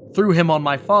 Threw him on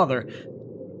my father,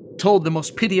 told the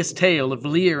most piteous tale of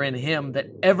Lear and him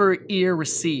that ever ear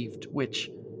received, which,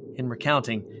 in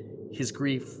recounting, his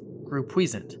grief grew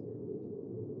puissant,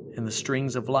 and the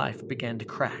strings of life began to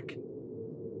crack.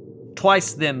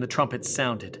 Twice then the trumpets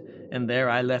sounded, and there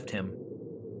I left him,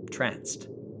 tranced.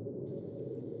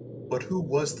 But who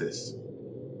was this?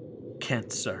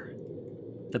 Kent, sir.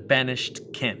 The banished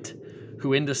Kent,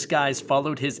 who in disguise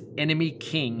followed his enemy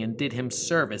king and did him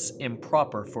service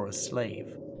improper for a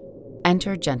slave.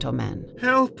 Enter gentlemen.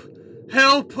 Help!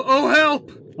 Help! Oh,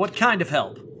 help! What kind of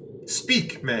help?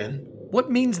 Speak, man. What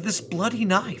means this bloody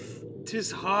knife?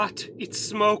 'Tis hot. It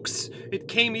smokes. It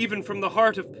came even from the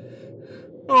heart of...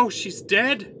 Oh, she's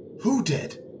dead. Who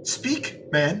dead?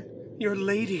 Speak, man. Your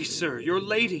lady, sir, your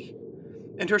lady.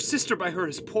 And her sister by her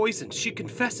is poisoned. She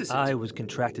confesses it. I was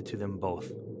contracted to them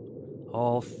both.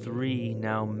 All three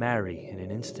now marry in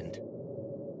an instant.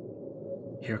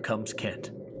 Here comes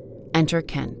Kent. Enter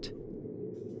Kent.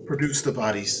 Produce the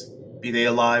bodies, be they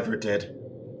alive or dead.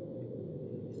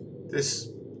 This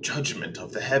judgment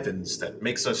of the heavens that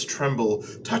makes us tremble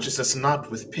touches us not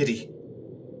with pity.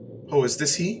 Oh, is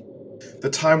this he? The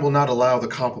time will not allow the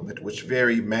compliment which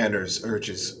very manners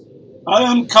urges. I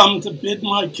am come to bid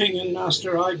my king and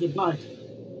master I good night.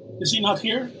 Is he not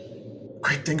here?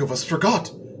 Great thing of us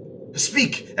forgot.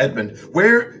 Speak, Edmund,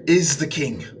 where is the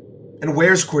king? And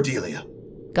where's Cordelia?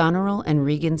 Goneril and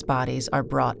Regan's bodies are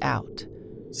brought out.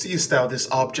 Seest thou this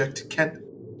object, Kent?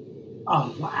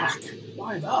 Alack,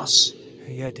 why thus?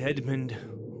 Yet Edmund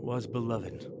was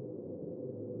beloved.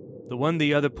 The one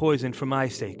the other poisoned for my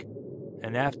sake,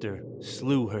 and after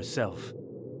slew herself.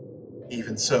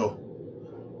 Even so.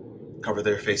 Cover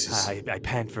their faces. I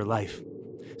pant for life.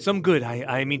 Some good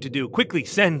I mean to do. Quickly,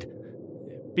 send.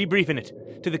 Be brief in it.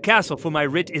 To the castle, for my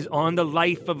writ is on the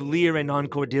life of Lear and on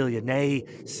Cordelia. Nay,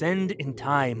 send in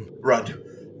time. Run.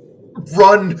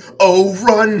 Run, oh,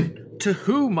 run! To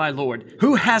who, my lord?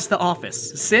 Who has the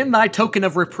office? Send thy token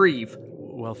of reprieve.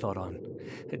 Well thought on.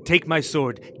 Take my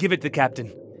sword, give it the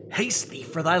captain. Haste thee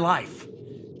for thy life.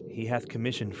 He hath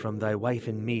commission from thy wife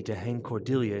and me to hang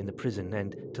Cordelia in the prison,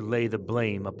 and to lay the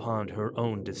blame upon her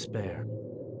own despair,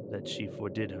 that she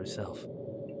fordid herself.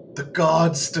 The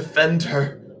gods defend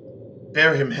her.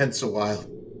 Bear him hence a while.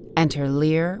 Enter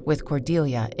Lear with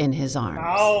Cordelia in his arms.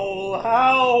 Howl,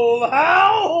 howl,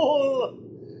 howl!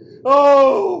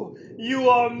 Oh, you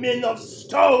are men of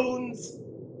stones!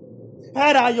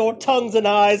 Had I your tongues and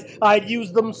eyes, I'd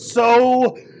use them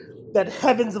so that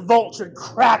heaven's vault should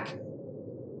crack.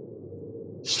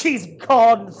 She's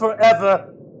gone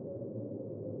forever.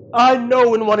 I know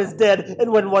when one is dead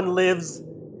and when one lives.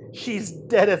 She's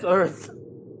dead as earth.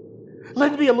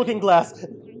 Lend me a looking glass.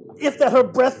 If that her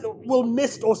breath will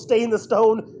mist or stain the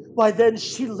stone, why then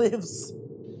she lives.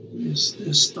 Is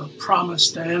this the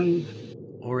promised end?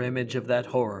 Or image of that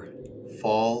horror?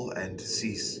 Fall and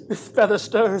cease. This feather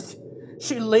stirs.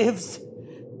 She lives.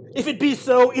 If it be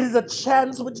so, it is a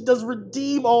chance which does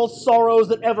redeem all sorrows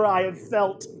that ever I have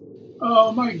felt.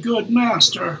 Oh, my good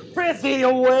master. Prithee,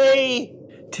 away!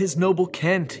 'Tis noble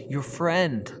Kent, your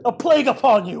friend. A plague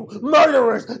upon you!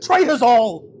 Murderers! Traitors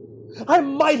all! I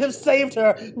might have saved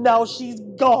her. Now she's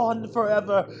gone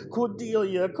forever.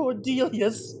 Cordelia,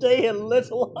 Cordelia, stay a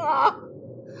little. Ah!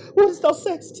 What hast thou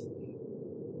sayest?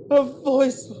 Her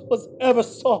voice was ever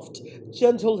soft,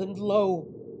 gentle, and low.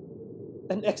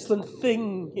 An excellent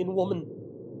thing in woman.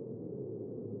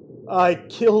 I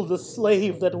killed the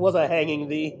slave that was a-hanging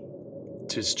thee.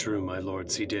 'Tis true, my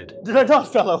lords, he did. Did I not,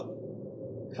 fellow?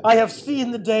 I have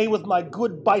seen the day with my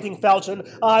good biting falchion.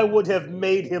 I would have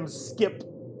made him skip.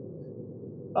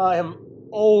 I am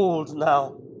old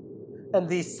now, and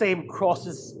these same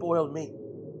crosses spoiled me.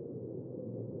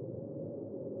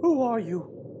 Who are you?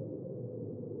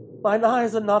 Mine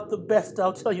eyes are not the best,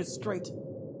 I'll tell you straight.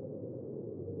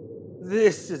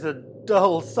 This is a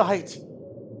dull sight.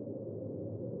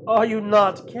 Are you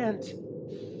not, Kent?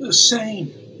 The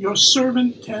same. Your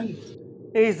servant, Kent.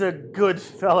 He's a good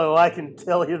fellow, I can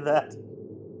tell you that.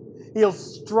 He'll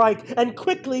strike, and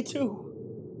quickly, too.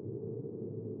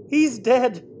 He's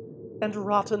dead and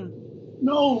rotten.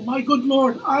 No, my good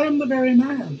lord, I am the very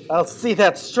man. I'll see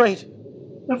that straight.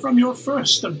 That from your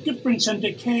first of difference and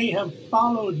decay have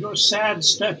followed your sad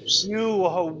steps. You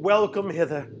are welcome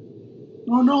hither.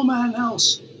 Nor no man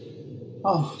else.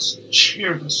 Oh,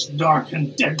 cheerless, dark,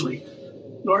 and deadly.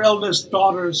 Your eldest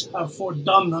daughters have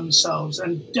fordone themselves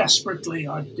and desperately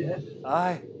are dead.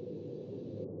 Aye.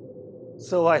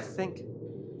 So I think.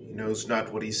 He knows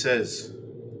not what he says.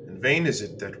 In vain is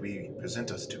it that we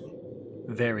present us to him.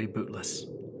 Very bootless.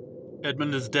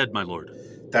 Edmund is dead, my lord.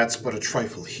 That's but a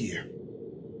trifle here.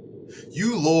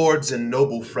 You lords and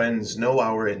noble friends know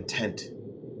our intent.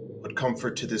 What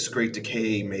comfort to this great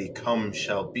decay may come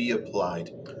shall be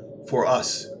applied. For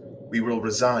us, we will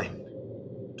resign,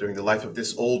 during the life of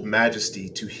this old majesty,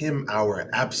 to him our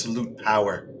absolute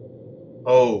power.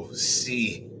 Oh,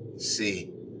 see.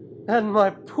 And my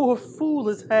poor fool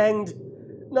is hanged.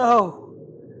 No,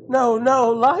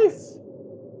 life?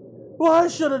 Why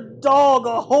should a dog,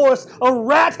 a horse, a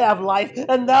rat have life,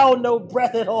 and thou no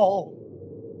breath at all?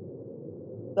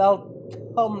 Thou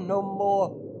come no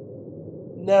more.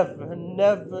 Never.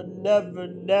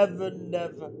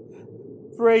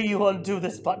 Pray you undo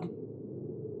this button.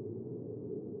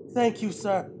 Thank you,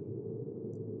 sir.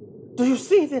 Do you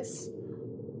see this?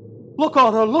 Look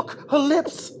on her, look, her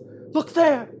lips. Look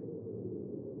there.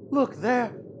 Look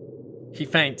there. He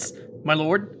faints. My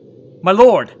lord? My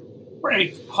lord!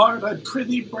 Break, heart, I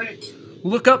prithee break.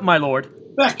 Look up, my lord.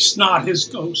 Vex not his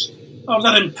ghost. Oh,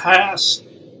 let him pass.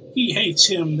 He hates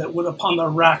him that would upon the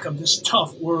rack of this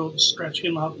tough world stretch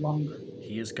him out longer.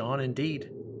 He is gone indeed.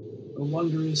 The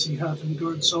wonder is he hath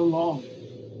endured so long.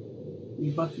 We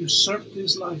but usurped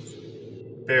his life.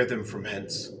 Bear them from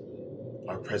hence.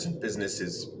 Our present business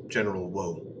is general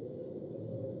woe.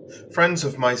 Friends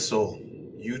of my soul,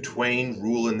 you twain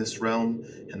rule in this realm,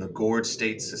 and the gored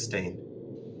state sustain.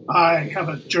 I have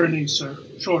a journey, sir,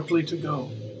 shortly to go.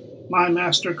 My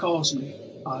master calls me.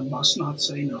 I must not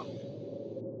say no.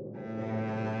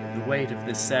 The weight of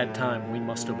this sad time we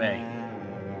must obey.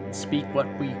 Speak what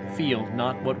we feel,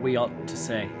 not what we ought to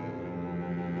say.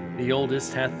 The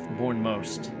oldest hath borne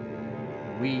most.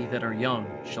 We that are young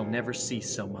shall never see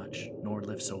so much, nor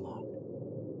live so long.